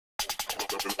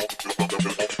Hello.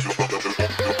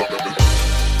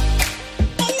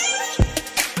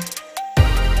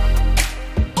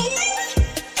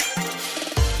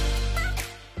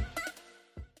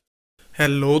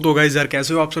 तो guys यार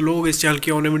कैसे हो आप सब लोग। इस चैनल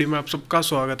की ऑन वीडियो में आप सबका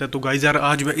स्वागत है। तो गाइज़ यार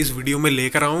आज मैं इस वीडियो में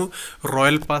लेकर आऊँ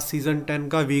रॉयल पास सीज़न 10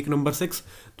 का वीक नंबर 6।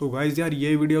 तो गाइज़ यार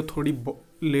ये वीडियो थोड़ी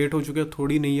लेट हो चुकी है,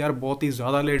 थोड़ी नहीं यार बहुत ही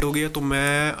ज़्यादा लेट हो गई है। तो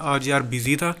मैं आज यार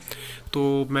बिज़ी था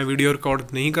तो मैं वीडियो रिकॉर्ड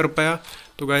नहीं कर पाया।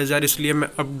 तो गाइज़ यार इसलिए मैं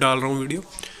अब डाल रहा हूँ वीडियो।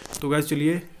 तो गाइज़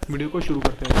चलिए वीडियो को शुरू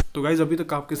करते हैं। तो गाइज़ अभी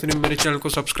तक आप किसी ने मेरे चैनल को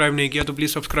सब्सक्राइब नहीं किया तो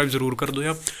प्लीज़ सब्सक्राइब ज़रूर कर दो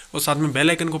यार, और साथ में बेल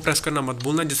आइकन को प्रेस करना मत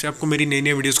भूलना, जिससे आपको मेरी नई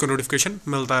नई वीडियोज़ का नोटिफिकेशन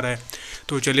मिलता रहे।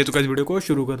 तो चलिए तो गाइज़ वीडियो को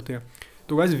शुरू करते हैं।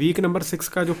 तो गाइज़ वीक नंबर 6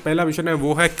 का जो पहला मिशन है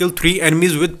वो है किल 3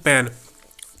 एनिमीज़ विद पैन।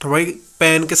 तो भाई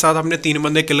पैन के साथ आपने 3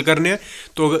 बंदे किल करने हैं।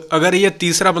 तो अगर ये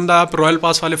तीसरा बंदा आप रॉयल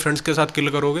पास वाले फ्रेंड्स के साथ किल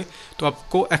करोगे तो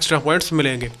आपको एक्स्ट्रा पॉइंट्स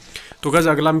मिलेंगे। तो गाइज़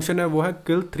अगला मिशन है वो है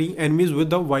किल 3 एनिमीज़ विद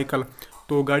द व्हीकल।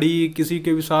 तो गाड़ी किसी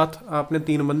के भी साथ आपने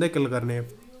 3 बंदे किल करने हैं।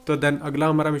 तो देन अगला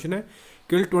हमारा मिशन है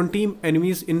किल 20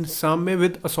 एनिमीज़ इन सामने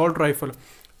विद असॉल्ट राइफल।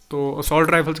 तो असॉल्ट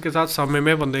राइफल्स के साथ सामने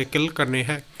में बंदे किल करने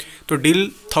हैं। तो deal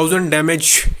 1000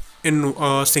 damage in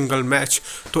single match.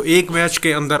 तो एक मैच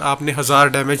के अंदर आपने 1000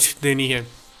 डैमेज देनी है।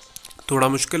 थोड़ा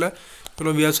मुश्किल है,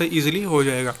 चलो वैसे ईजिली हो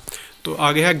जाएगा। तो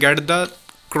आगे है get the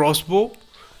crossbow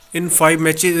in 5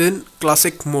 matches in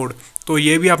classic mode. तो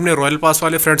ये भी आपने रॉयल पास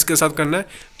वाले फ्रेंड्स के साथ करना है।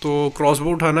 तो क्रॉसबो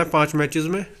उठाना है 5 मैचेस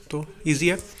में, तो इजी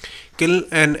है। Kill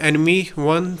an enemy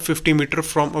 150 metre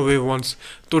from away once.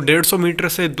 तो 150 मीटर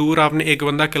से दूर आपने एक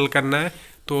बंदा किल करना है।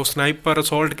 तो स्नाइपर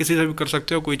असॉल्ट किसी से भी कर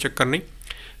सकते हो, कोई चक्कर नहीं।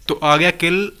 तो आ गया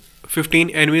किल 15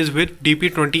 एनिमीज़ विद DP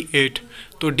 28।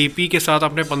 तो DP के साथ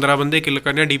आपने 15 बंदे किल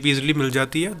करने हैं। DP इजली मिल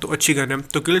जाती है तो अच्छी गन है।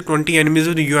 तो किल 20 एनिमीज़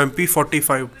विद UMP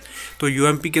 45। तो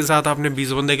UMP के साथ आपने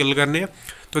 20 बंदे किल करने हैं।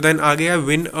 तो देन आ गया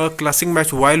win a classic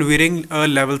match while wearing a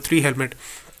level 3 helmet.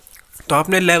 तो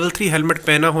आपने लेवल 3 हेलमेट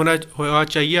पहना होना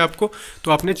चाहिए आपको।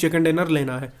 तो आपने चिकन डिनर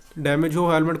लेना है। डैमेज हो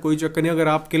हेलमेट कोई चक्कर नहीं, अगर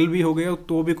आप किल भी हो गए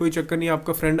तो भी कोई चक्कर नहीं।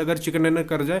 आपका फ्रेंड अगर चिकन डिनर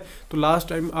कर जाए तो लास्ट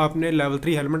टाइम आपने लेवल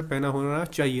 3 हेलमेट पहना होना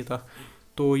चाहिए था।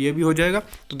 तो ये भी हो जाएगा।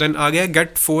 तो देन आ गया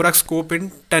gate 4x scope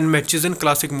in 10 matches in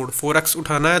classic mode. 4x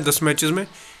उठाना है 10 मैचेस में,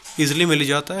 ईजिली मिल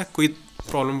जाता है, कोई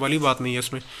प्रॉब्लम वाली बात नहीं है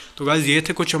इसमें। तो गाइज़ ये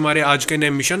थे कुछ हमारे आज के नए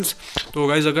मिशंस। तो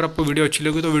गाइज़ अगर आपको वीडियो अच्छी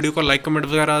लगी तो वीडियो को लाइक कमेंट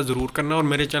वगैरह ज़रूर करना, और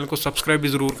मेरे चैनल को सब्सक्राइब भी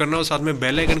ज़रूर करना, और साथ में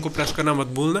बेल आइकन को प्रेस करना मत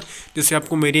भूलना, जिससे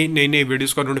आपको मेरी नई नई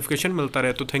वीडियोज़ का नोटिफिकेशन मिलता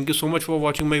रहे। तो thank you so much for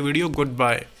watching my video. Good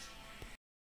bye.